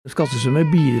Skattesystemet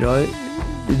bidrar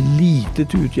lite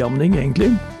til utjevning, egentlig.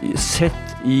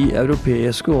 Sett i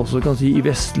europeiske og også kan si i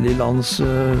vestlige lands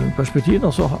perspektiv,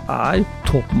 så er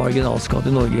topp marginalskatt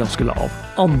i Norge ganske lav.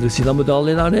 Andre siden av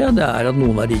medaljen det er at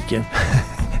noen er rike.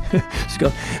 Det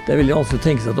er veldig vanskelig å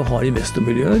tenke seg at du har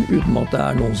investormiljøer uten at det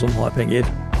er noen som har penger.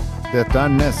 Dette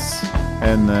er NES,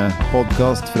 en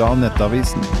podcast fra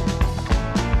Nettavisen.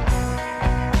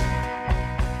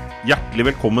 Hjertelig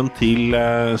velkommen til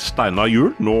Steinar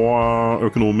Juel, nå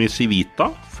økonom i Civita,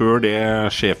 før det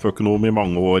sjeføkonom i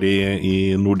mange år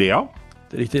i Nordea.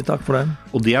 Riktig, takk for det.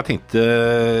 Og det jeg tenkte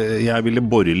jeg ville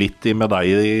bore litt i med deg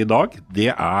i dag,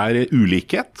 det er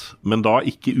ulikhet, men da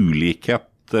ikke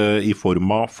ulikhet i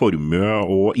form av formue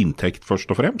og inntekt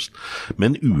først og fremst,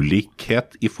 men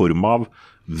ulikhet i form av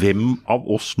hvem av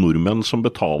oss nordmenn som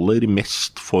betaler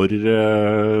mest for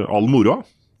all moroa.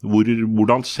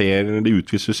 Hvordan ser det ut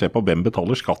hvis vi ser på hvem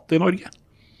betaler skatt i Norge?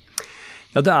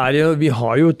 Ja, vi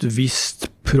har jo et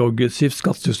visst progressivt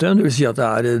skattesystem, det vil si at det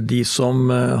er de som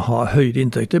har høyere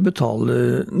inntekter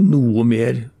betaler noe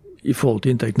mer i forhold til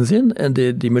inntekten sin enn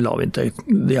de med lav inntekt.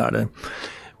 Det er det.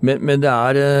 Men det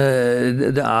er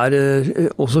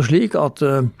også slik at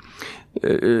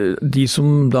de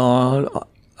som da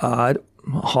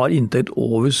har inntekt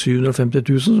over 750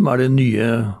 000, som er det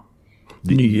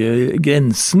nye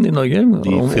grensen i Norge. De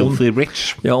filthy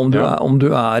rich. Ja, om du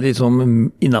er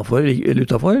liksom innenfor eller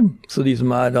utenfor. Så de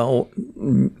som da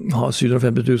har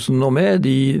 750 000 og mer,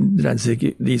 de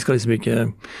skal liksom ikke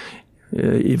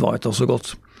ivareta så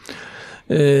godt.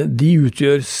 De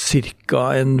utgjør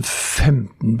ca. 15%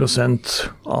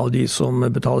 av de som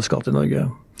betaler skatt i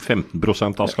Norge.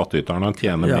 15% av skattyterne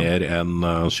tjener mer enn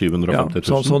 750 000.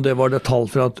 Ja, så det var det tall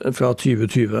fra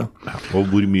 2020. Ja, og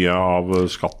hvor mye av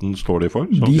skatten står de for?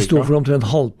 De står for omtrent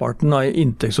halvparten av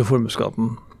inntekts- og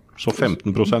formuesskatten. Så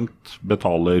 15%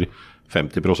 betaler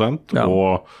 50%,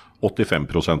 og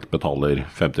 85% betaler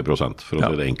 50%, for å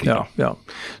si det enkelt. Ja.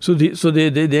 Så det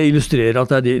illustrerer at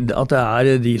det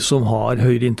er de som har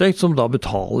høyere inntekt, som da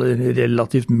betaler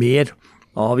relativt mer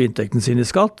av inntekten sin i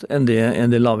skatt enn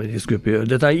det lavinntektsgrupper gjør.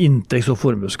 Dette er inntekts- og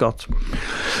formuesskatt.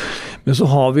 Men så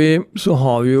har vi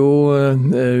jo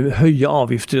høye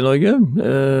avgifter i Norge,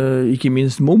 ikke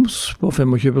minst moms på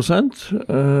 25%,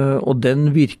 og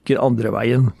den virker andre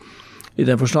veien. I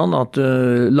den forstand at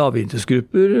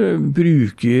lavinntektsgrupper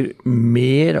bruker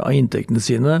mer av inntektene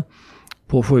sine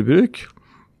på forbruk,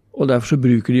 og derfor så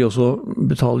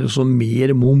betaler de også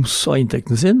mer moms av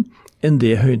inntektene sin enn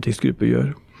det høyinntektsgrupper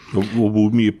gjør. Og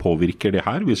hvor mye påvirker det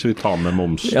her, hvis vi tar med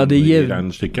momsen i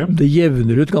regnestykket? Det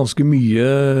jevner ut ganske mye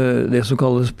det som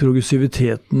kalles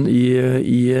progressiviteten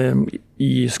i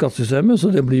skattesystemet, så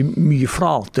det blir mye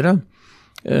flatere.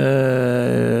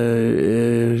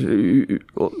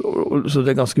 Så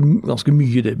det er ganske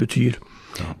mye det betyr.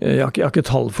 Jeg har ikke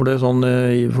tall for det,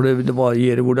 for det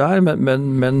varierer hvor det er,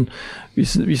 men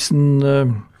hvis en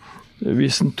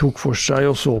tok for seg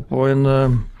og så på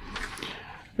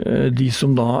de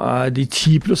som da er de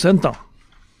 10%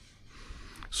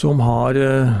 som har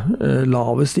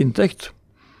lavest inntekt,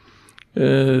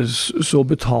 så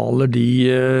betaler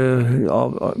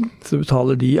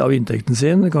de av inntekten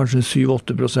sin kanskje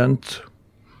 7-8%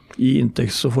 i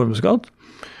inntekts- og formuesskatt,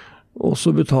 og så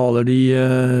betaler de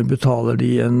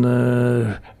en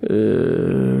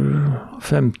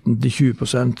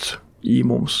 15-20% i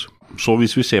moms. Så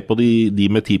hvis vi ser på de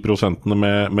med 10%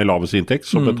 med lavest inntekt,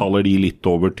 så betaler de litt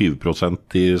over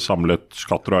 20% i samlet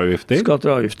skatter og avgifter? Skatter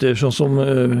og avgifter, sånn som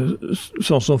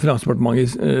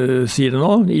Finansdepartementet sier det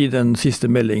nå, i den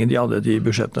siste meldingen de hadde til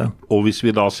budsjettet. Og hvis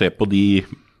vi da ser på de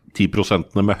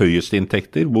 10% med høyeste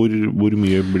inntekter, hvor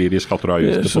mye blir de skatter og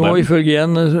avgifter på dem? Så ifølge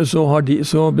igjen så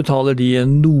betaler de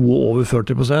noe over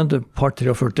 40%, et par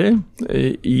 43,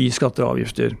 i skatter og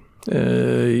avgifter.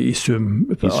 I sum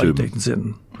av inntekten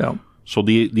sin. Ja. Så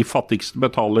de fattigste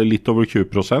betaler litt over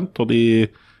 20%, og de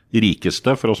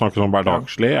rikeste, for å snakke sånn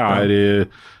hverdagslig, er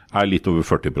litt over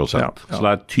 40%. Ja. Så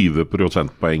det er 20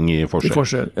 prosentpoeng i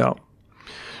forskjell. Ja.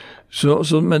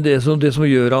 Men det som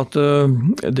gjør at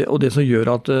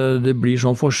det blir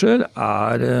sånn forskjell,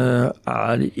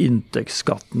 er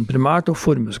inntektsskatten primært, og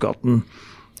formuesskatten.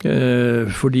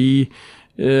 Fordi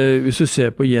hvis du ser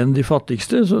på igjen de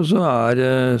fattigste,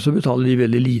 så betaler de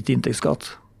veldig lite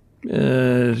inntektsskatt.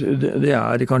 Det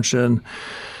er kanskje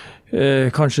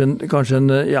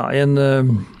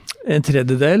en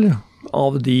tredjedel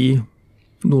av de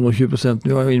noen og 20%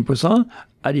 vi var inne på i stad,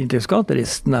 er inntektsskatt,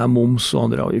 resten er moms og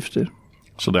andre avgifter.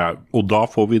 Og da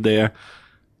får vi det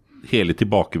hele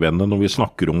tilbakevendende når vi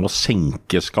snakker om å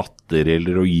senke skatter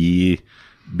eller å gi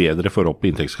bedre forhold på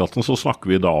inntektsskatten, så snakker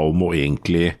vi da om å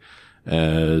egentlig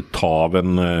ta av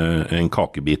en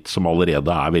kakebit som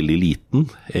allerede veldig liten,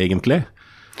 egentlig.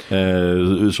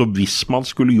 Så hvis man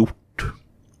skulle gjort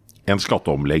en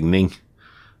skatteomlegning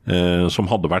som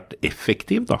hadde vært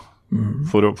effektiv, da,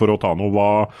 for å ta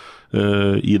noe,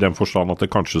 i den forstand at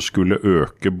det kanskje skulle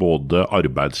øke både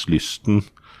arbeidslysten,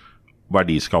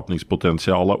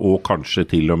 verdiskapningspotensialet og kanskje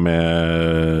til og med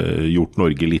gjort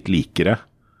Norge litt likere.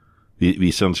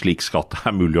 Hvis en slik skatt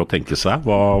mulig å tenke seg,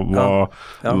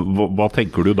 hva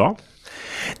tenker du da?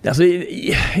 Altså,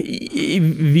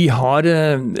 vi har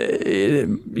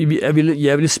jeg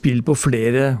vil spille på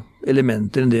flere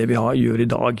elementer enn det vi gjør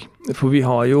i dag. For vi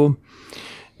har jo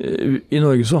i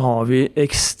Norge så har vi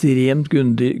ekstremt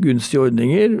gunstige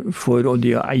ordninger for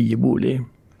de å eie bolig,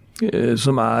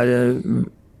 som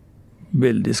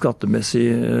veldig skattemessig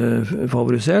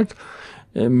favorisert.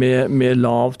 Med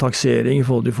lav taksering i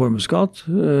forhold til formuesskatt,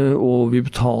 og vi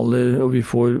betaler, og vi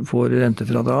får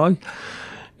rentefradrag.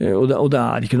 Og det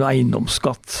ikke noe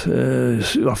eiendomsskatt,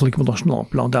 i hvert fall ikke på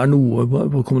nasjonalplan. Det noe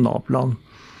på kommunalplan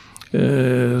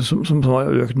som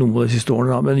har økt noe de siste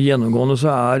årene. Men gjennomgående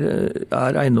så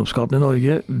eiendomsskatten i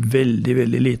Norge veldig,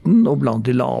 veldig liten, og blant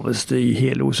de laveste i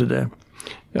hele OECD.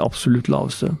 Absolutt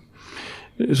laveste.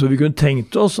 Så vi kunne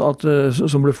tenkt oss at,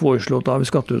 som ble foreslått av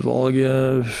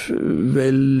skatteutvalget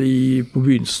på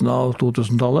begynnelsen av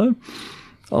 2000-tallet,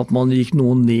 at man gikk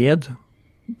noe ned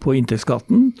på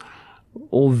inntektsskatten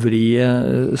og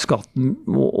vred skatten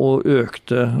og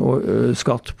økte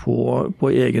skatt på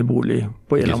egen bolig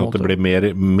på en eller annen måte. Det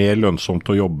ble mer lønnsomt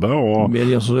å jobbe og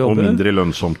mindre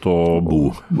lønnsomt å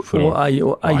bo og eie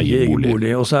egen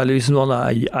bolig. Og særlig hvis man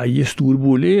eier stor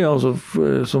bolig, altså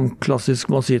som klassisk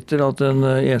man sitter, at en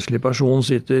enslig person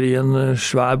sitter i en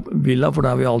svær villa, for der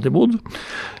har vi alltid bodd,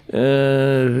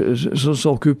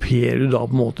 så okkuperer du da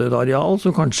på en måte et areal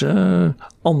som kanskje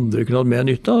andre kunne hatt mer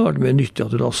nytte av. Det hadde vært mer nyttig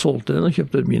at du da solgte den og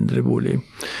kjøpte et mindre bolig.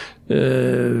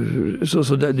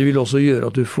 Så det vil også gjøre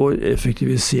at du får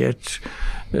effektivisert,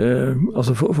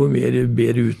 altså får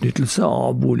bedre utnyttelse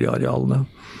av boligarealene.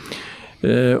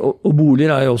 Og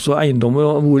boliger jo også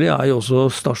eiendommer, og boliger jo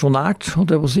også stasjonært,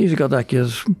 holdt jeg på å si, slik at det ikke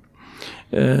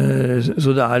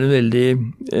så det en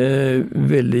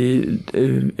veldig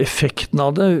effekten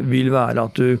av det vil være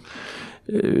at du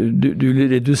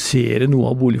vil redusere noe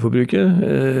av boligforbruket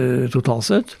totalt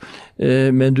sett,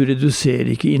 men du reduserer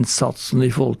ikke innsatsen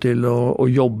i forhold til å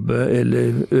jobbe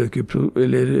eller øke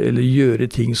eller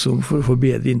gjøre ting som for å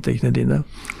forbedre inntektene dine.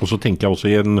 Og så tenker jeg også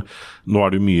nå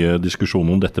det mye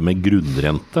diskusjon om dette med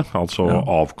grunnrente, altså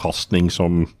avkastning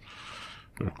som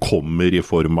kommer i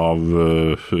form av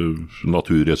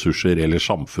naturressurser eller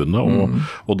samfunnet,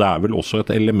 og det vel også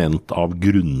et element av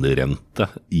grunnrente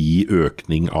i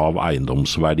økning av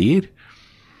eiendomsverdier.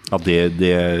 At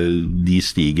de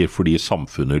stiger fordi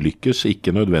samfunnet lykkes, ikke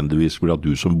nødvendigvis fordi at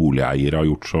du som boligeier har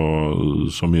gjort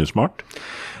så mye smart.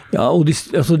 Ja, og de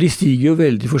stiger jo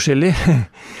veldig forskjellig.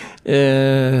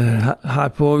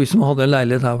 Hvis man hadde en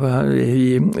leilighet her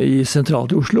i sentralt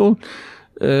i Oslo,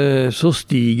 så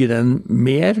stiger den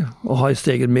mer, og har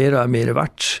steget mer og mer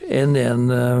verdt enn en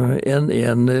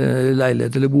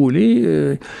leilighet eller bolig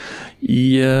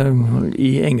i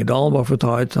Engerdal, bare for å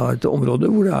ta et område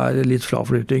hvor det litt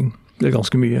fraflytting. Det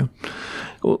ganske mye.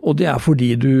 Og det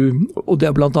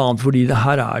blant annet fordi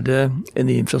her det en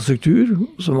infrastruktur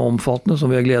som omfattende, som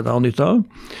vi har glede av og nytte av.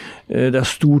 Det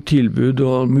stort tilbud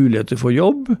og muligheter for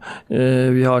jobb.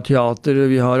 Vi har teater,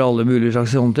 vi har alle mulige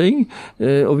slags sånne ting.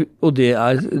 Og det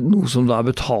noe som da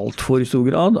betalt for i stor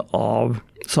grad av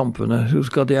samfunnet.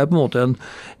 Husk at det på en måte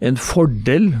en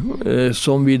fordel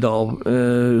som vi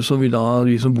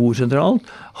som bor sentralt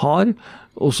har,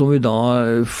 og som vi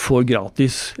da får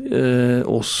gratis,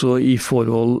 også i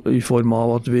form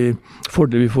av at vi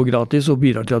får gratis og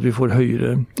bidrar til at vi får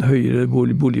høyere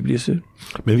boligpriser.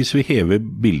 Men hvis vi hever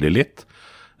bildet litt,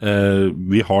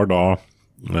 vi har da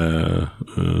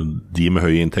de med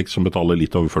høy inntekt som betaler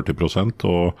litt over 40%,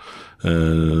 og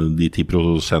de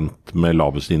 10% med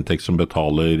lavest inntekt som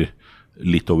betaler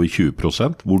litt over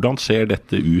 20%. Hvordan ser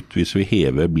dette ut hvis vi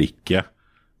hever blikket?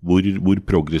 Hvor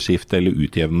progressivt eller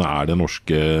utjevnende det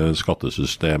norske skatte-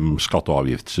 og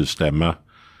avgiftssystemet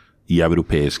i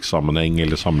europeisk sammenheng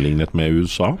eller sammenlignet med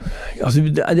USA? Altså,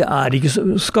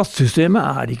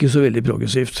 skattesystemet ikke så veldig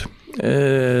progressivt.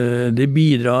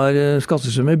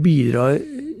 Skattesystemet bidrar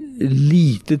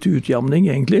lite til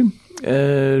utjamning, egentlig.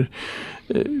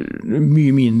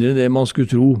 Mye mindre enn det man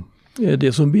skulle tro.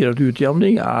 Det som bidrar til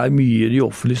utjevning mye de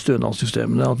offentlige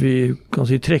stønadssystemene. At vi kan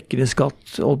si trekker inn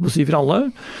skatt for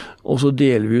alle, og så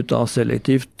deler vi ut da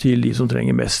selektivt til de som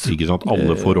trenger mest. Ikke sant?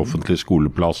 Alle får offentlig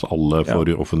skoleplass, alle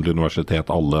får offentlig universitet,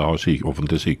 alle har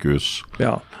offentlig sykehus.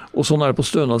 Ja, og sånn det på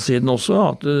stønadssiden også,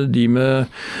 at de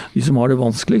som har det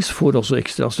vanskeligst får også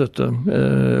ekstra støtte.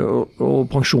 Og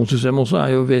pensjonssystemet også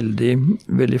jo veldig,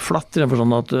 veldig flatt, i den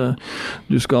forstand at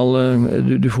de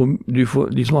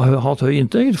som har hatt høy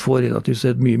inntekt får relativt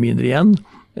sett mye mindre igjen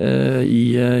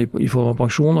i form av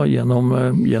pensjon og gjennom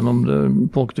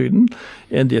folketrygden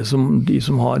enn de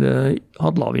som har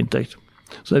hatt lav inntekt.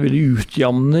 Så det veldig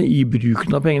utjevnende i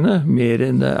bruken av pengene, mer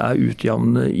enn det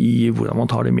utjevnende i hvordan man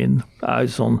tar dem inn. Det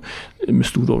sånn med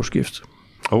stor overskrift.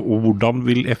 Og hvordan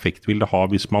effekt vil det ha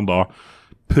hvis man da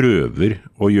prøver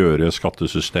å gjøre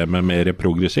skattesystemet mer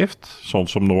progressivt? Sånn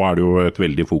som nå det jo et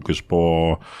veldig fokus på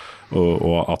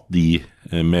at de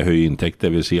med høy inntekt,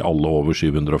 det vil si alle over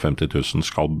 750 000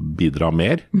 skal bidra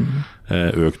mer.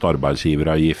 Økt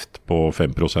arbeidsgiveravgift på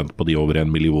 5% på de over 1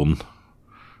 million,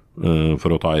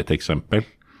 for å ta et eksempel.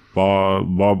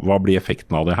 Hva blir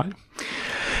effekten av det her?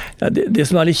 Ja, det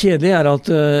som litt kjedelig at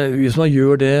hvis man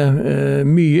gjør det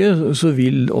mye, så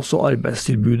vil også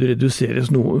arbeidstilbudet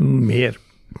reduseres noe mer.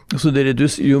 Så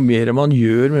jo mer man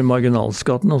gjør med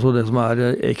marginalskatten, altså det som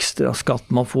ekstra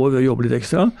skatt man får ved å jobbe litt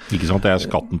ekstra. Ikke sant, det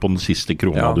skatten på den siste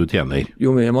krona du tjener.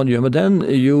 Jo mer man gjør med den,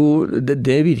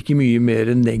 det virker mye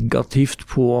mer negativt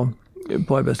på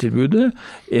arbeidstilbudet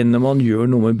enn når man gjør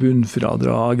noe med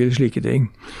bunnfradrag eller slike ting.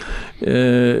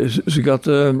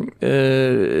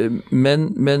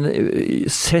 Men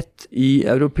sett i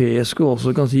europeiske og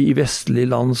også kan si i vestlige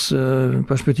lands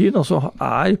perspektiv, så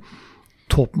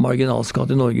topp marginalskatt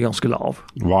i Norge ganske lav.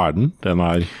 Hva den? Den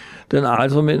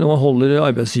som når man holder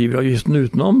arbeidsgiveravgiften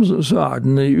utenom, så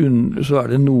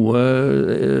det noe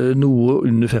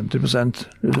under 50%.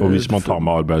 Og hvis man tar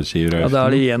med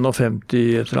arbeidsgiveravgiften? Ja, det 51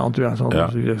 et eller annet, tror jeg, sånn,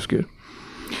 jeg husker.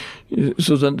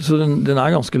 Så den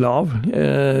ganske lav.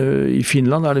 I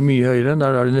Finland det mye høyere,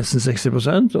 der det nesten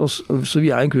 60%. Så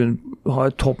vi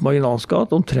har topp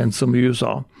marginalskatt omtrent som i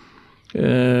USA.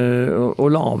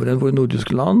 Og lavere enn våre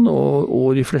nordiske land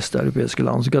og de fleste europeiske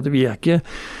land. Så vi ikke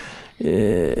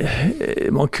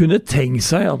man kunne tenkt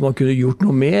seg at man kunne gjort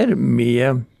noe mer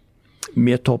med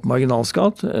topp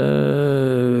marginalskatt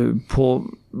og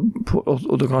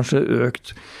det kanskje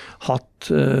hatt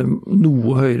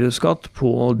noe høyere skatt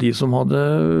på de som hadde,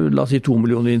 la oss si 2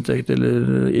 millioner inntekt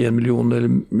eller 1 million eller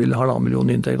 1,5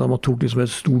 millioner inntekt, at man tok liksom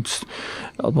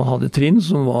at man hadde trinn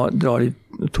som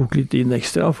tok litt inn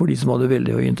ekstra for de som hadde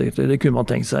veldig høye inntekter. Det kunne man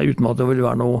tenkt seg uten at det ville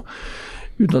være noe,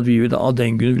 uten at vi av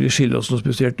den grunn ville skille oss noe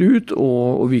spesielt ut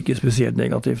og virke spesielt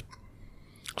negativt.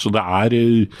 Så det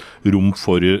rom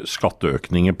for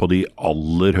skatteøkninger på de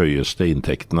aller høyeste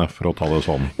inntektene, for å ta det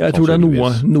sånn? Jeg tror det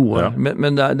noe. Ja.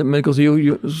 Men kan si,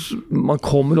 man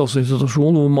kommer også i en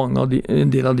situasjon hvor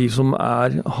en del av de som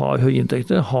har høye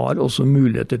inntekter, har også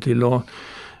muligheter til å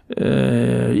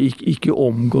ikke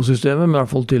omgå systemet, men i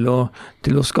hvert fall til å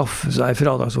skaffe seg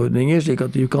fradragsordninger, slik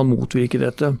at de kan motvirke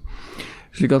dette.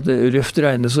 Slik at røft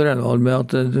regnes så regner man med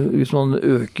at hvis man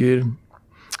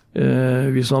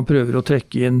hvis man prøver å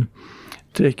trekke inn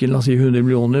la oss si 100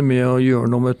 millioner med å gjøre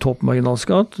noe med topp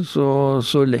marginalskatt,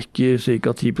 så lekker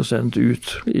ca. 10%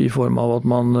 ut i form av at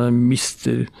man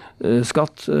mister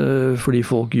skatt fordi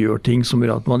folk gjør ting som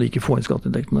gjør at man ikke får inn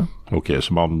skatteinntektene. Ok,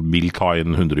 så man vil ta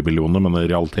inn 100 millioner, men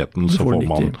i realiteten så får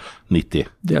man 90.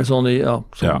 Det sånn, ja.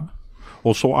 Sånn. Ja.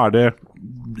 Og så det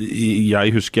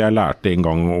jeg husker jeg lærte en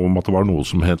gang om at det var noe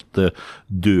som het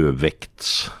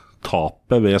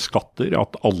dødvektstapet ved skatter,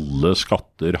 at alle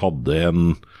skatter hadde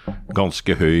en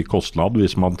ganske høy kostnad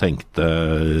hvis man tenkte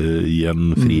i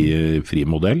en fri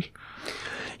modell.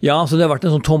 Ja, så det har vært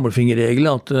en sånn tommelfingerregel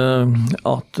at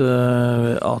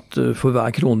for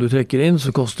hver krone du trekker inn, så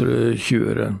koster det 20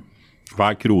 øre.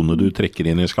 Hver krone du trekker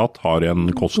inn i skatt har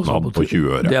en kostnad på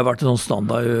 20 øre. Det har vært en sånn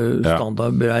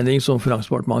standardberegning som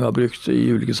Finansdepartementet har brukt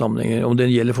i ulike sammenhenger. Om den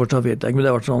gjelder fortsatt vet jeg ikke, men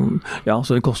det har vært sånn, ja,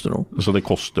 så det koster noe. Så det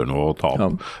koster noe å ta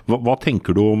opp. Ja. Hva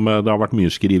tenker du om, det har vært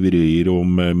mye skriverier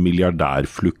om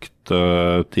milliardærflukt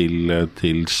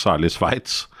til særlig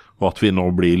Sveits, og at vi nå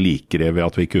blir likere ved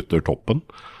at vi kutter toppen?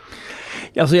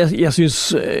 Ja, altså jeg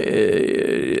synes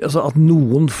at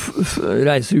noen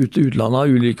reiser ut til utlandet av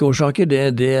ulike årsaker,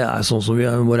 det sånn som vi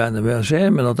må regne med å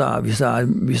skje, men at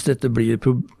hvis dette blir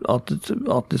at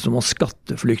liksom man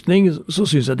skatteflyktning, så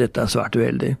synes jeg dette svært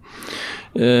uheldig.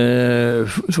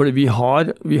 Fordi vi har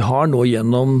nå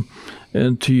gjennom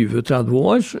 20-30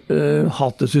 år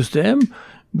hatt et system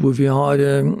hvor vi har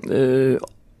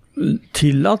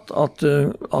tillatt at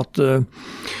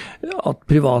at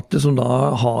private som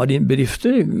da har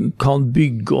bedrifter, kan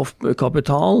bygge opp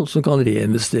kapital som kan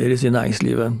reinvesteres i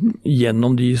næringslivet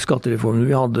gjennom de skattereformene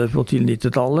vi hadde på tidlig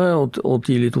 90-tallet og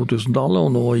tidlig 2000-tallet, og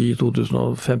nå i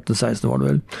 2015-16 var det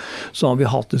vel, så har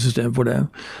vi hatt et system for det.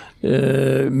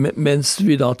 Mens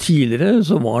vi da tidligere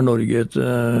så var Norge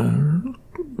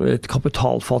et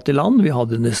kapitalfattig land. Vi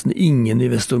hadde nesten ingen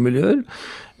investormiljøer.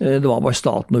 Det var bare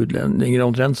staten og utlendinger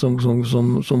omtrent som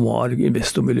var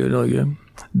investormiljøer i Norge.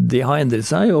 Det har endret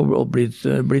seg og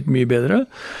blitt mye bedre.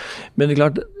 Men det er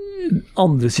klart,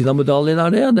 andre siden av medaljen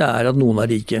det er at noen er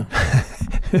rike.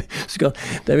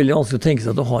 Det er veldig vanskelig å tenke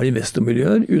seg at du har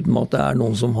investormiljøer uten at det er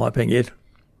noen som har penger.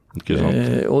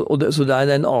 Så det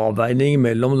er en avveining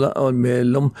mellom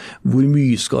hvor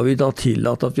mye skal vi da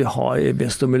tillate at vi har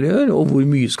investormiljøer, og hvor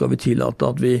mye skal vi tillate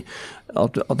at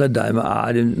det dermed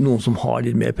er noen som har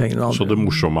litt mer penger enn andre. Så det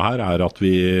morsomme her er at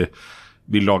vi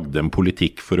lagde en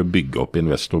politikk for å bygge opp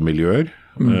investormiljøer,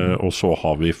 og så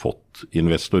har vi fått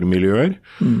investormiljøer,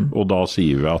 og da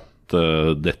sier vi at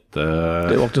dette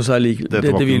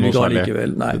vil vi ikke ha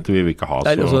likevel. Nei. Dette vil vi ikke ha.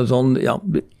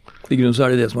 I grunnen så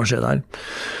er det som har skjedd her.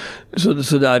 Så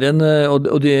det er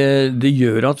og det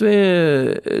gjør at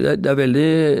det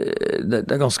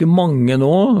er ganske mange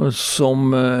nå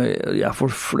som jeg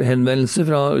får henvendelser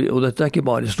fra, og dette er ikke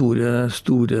bare store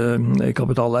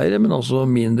kapitaleiere, men også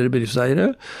mindre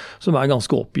bedriftseiere, som er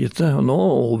ganske oppgitte nå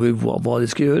over hva de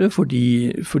skal gjøre,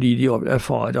 fordi de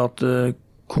erfarer at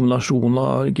kombinasjonen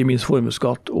av ikke minst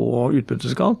formuesskatt og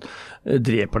utbytteskatt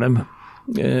dreper dem.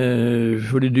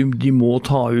 Fordi de må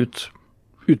ta ut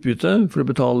utbytte for å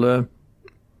betale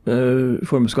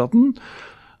formuesskatten,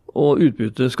 og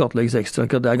utbytte skattlegges ekstra.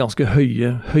 Det er ganske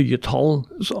høye tall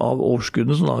av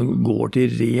overskuddene som da går til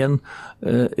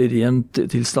rent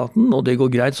til staten, og det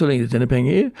går greit så lenge de tjener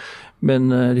penger, men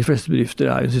de fleste bedrifter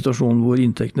er i en situasjon hvor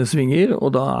inntektene svinger, og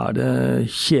da er det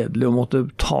kjedelig å måtte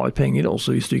ta ut penger,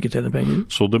 også hvis du ikke tjener penger.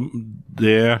 Så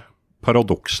det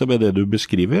paradokset ved det du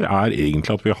beskriver er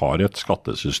egentlig at vi har et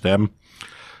skattesystem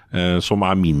som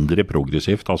er mindre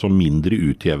progressivt, altså mindre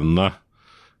utjevnende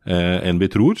enn vi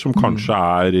tror, som kanskje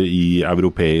er i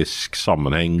europeisk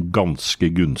sammenheng ganske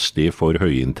gunstig for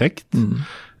høyinntekt,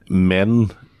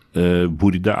 men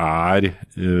hvor det er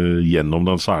gjennom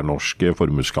den særnorske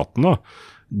formuesskatten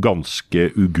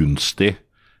ganske ugunstig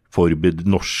for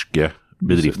norske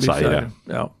bedriftseiere.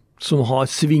 Ja. Som har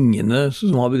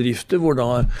bedrifter hvor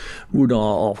da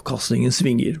avkastningen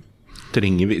svinger.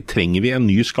 Trenger vi en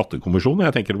ny skattekommisjon?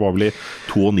 Jeg tenker det var vel i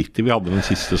 92 vi hadde den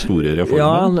siste store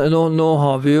reformen. Ja, nå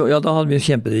har vi da hadde vi en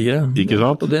kjempedigere. Ikke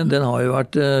sant? Og den har jo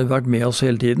vært med oss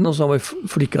hele tiden, og så har vi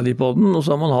flikket litt på den, og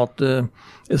så har man hatt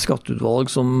et skatteutvalg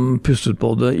som pustet på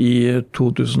det i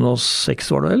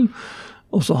 2006 var det vel.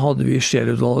 Og så hadde vi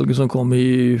Scheel-utvalget som kom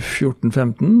i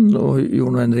 14-15 og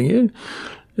gjorde noen endringer.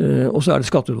 Og så er det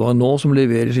skatteutvalget nå som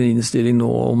leverer sin innstilling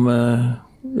nå om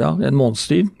en måneds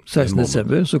tid, 16.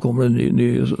 desember, så kommer det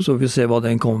ny, så vi ser hva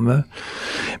den kommer med.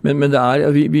 Men det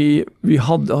er, vi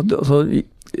hadde, altså,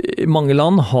 mange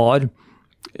land har,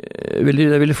 det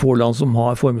er veldig få land som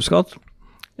har formuesskatt,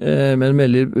 men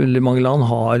veldig mange land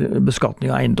har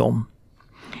beskatning av eiendom.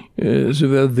 Så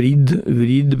vi har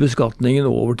vridd beskatningen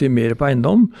over til mer på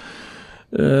eiendom,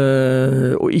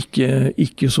 og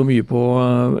ikke så mye på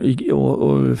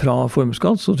fra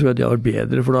formuesskatt, så tror jeg det har vært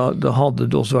bedre, for da hadde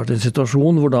det også vært en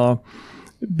situasjon hvor da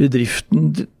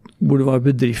hvor det var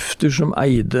bedrifter som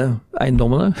eide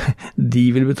eiendommene,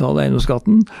 de ville betale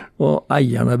eiendomsskatten, og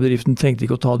eierne av bedriften tenkte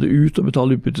ikke å ta det ut og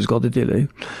betale utbytteskatt i tillegg.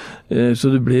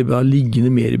 Så det ble bare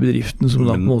liggende mer i bedriften som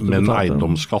da på en måte betalte. Men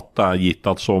eiendomsskatt er gitt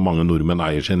at så mange nordmenn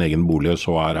eier sin egen bolig,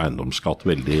 så er eiendomsskatt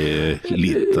veldig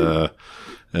lite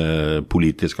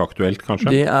politisk aktuelt, kanskje?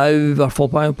 Det er i hvert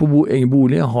fall på egen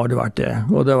bolig har det vært det.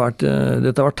 Og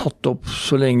dette har vært tatt opp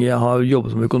så lenge jeg har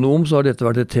jobbet som økonom, så har dette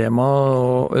vært et tema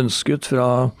og ønsket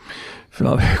fra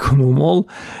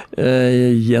økonomhold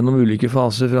gjennom ulike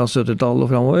faser fra 70-tallet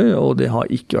og fremover, og det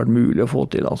har ikke vært mulig å få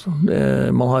til. Altså.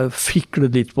 Man har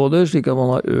fiklet litt på det, slik at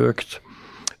man har økt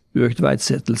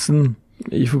verdsettelsen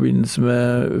i forbindelse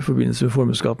med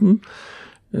formuesskatten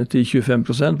til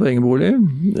 25% på egen bolig,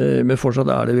 men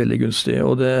fortsatt er det veldig gunstig.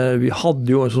 Og vi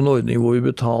hadde jo en sånn ordning hvor vi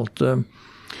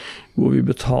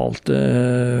betalte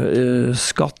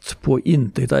skatt på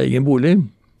inntekt av egen bolig,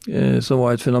 som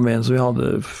var et fenomen som vi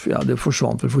hadde, det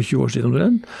forsvant for 20 år siden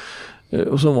omtrent,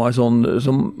 og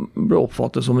som ble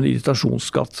oppfattet som en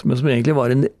irritasjonsskatt, men som egentlig var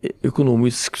en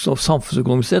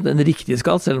samfunnsøkonomisk sett en riktig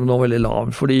skatt, selv om den var veldig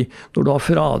lav. Fordi når du har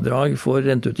fradrag for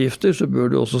renteutgifter, så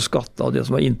bør du også skatte av det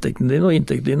som er inntekten din, og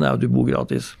inntekten din er at du bor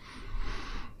gratis.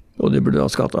 Og det burde du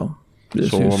ha skatt av. Det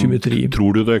er så symmetri.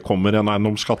 Tror du det kommer en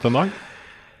eiendomsskatt en dag?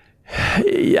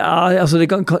 Ja, altså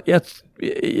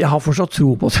jeg har fortsatt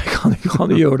tro på at jeg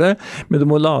kan gjøre det, men det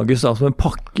må lages da som en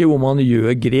pakke hvor man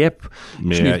gjør grep.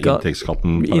 Med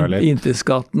inntektsskatten parallelt?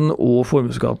 Inntektsskatten og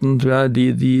formuesskatten tror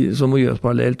jeg de som må gjøres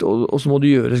parallelt, og så må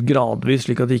det gjøres gradvis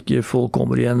slik at ikke folk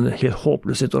kommer i en helt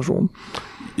håpløs situasjon.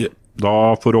 Da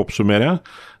for å oppsummere,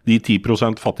 de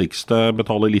 10% fattigste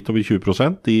betaler litt over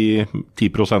 20%, de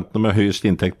 10% med høyest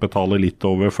inntekt betaler litt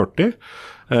over 40%,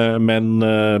 men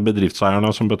bedriftseierne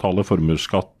som betaler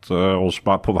formuesskatt og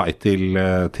som er på vei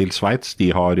til Sveits, de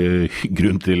har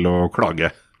grunn til å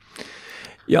klage.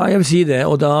 Ja, jeg vil si det,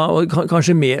 og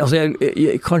kanskje mer, altså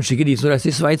kanskje ikke de som reiser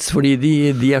til Sveits, fordi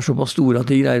de er såpass store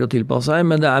at de greier å tilpasse seg,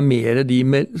 men det er mer de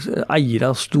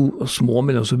eiere av små og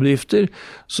mellomstore bedrifter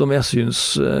som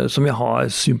jeg har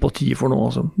sympati for nå,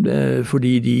 altså.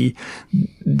 Fordi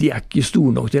de er ikke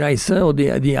store nok til å reise, og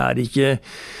de er ikke...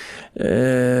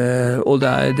 og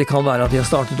det kan være at de har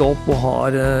startet opp og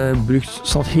har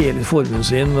satt hele formuen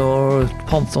sin og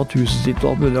pantsatt huset sitt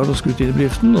og alt mulig og skrutt inn i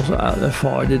bedriften, og så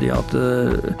erfarer de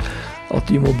at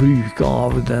de må bruke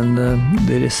av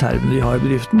det reserven de har i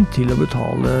bedriften til å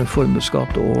betale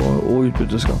formuesskatt og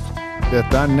utbytteskatt.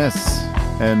 Dette Ness,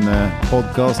 en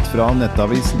podcast fra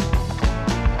Nettavisen.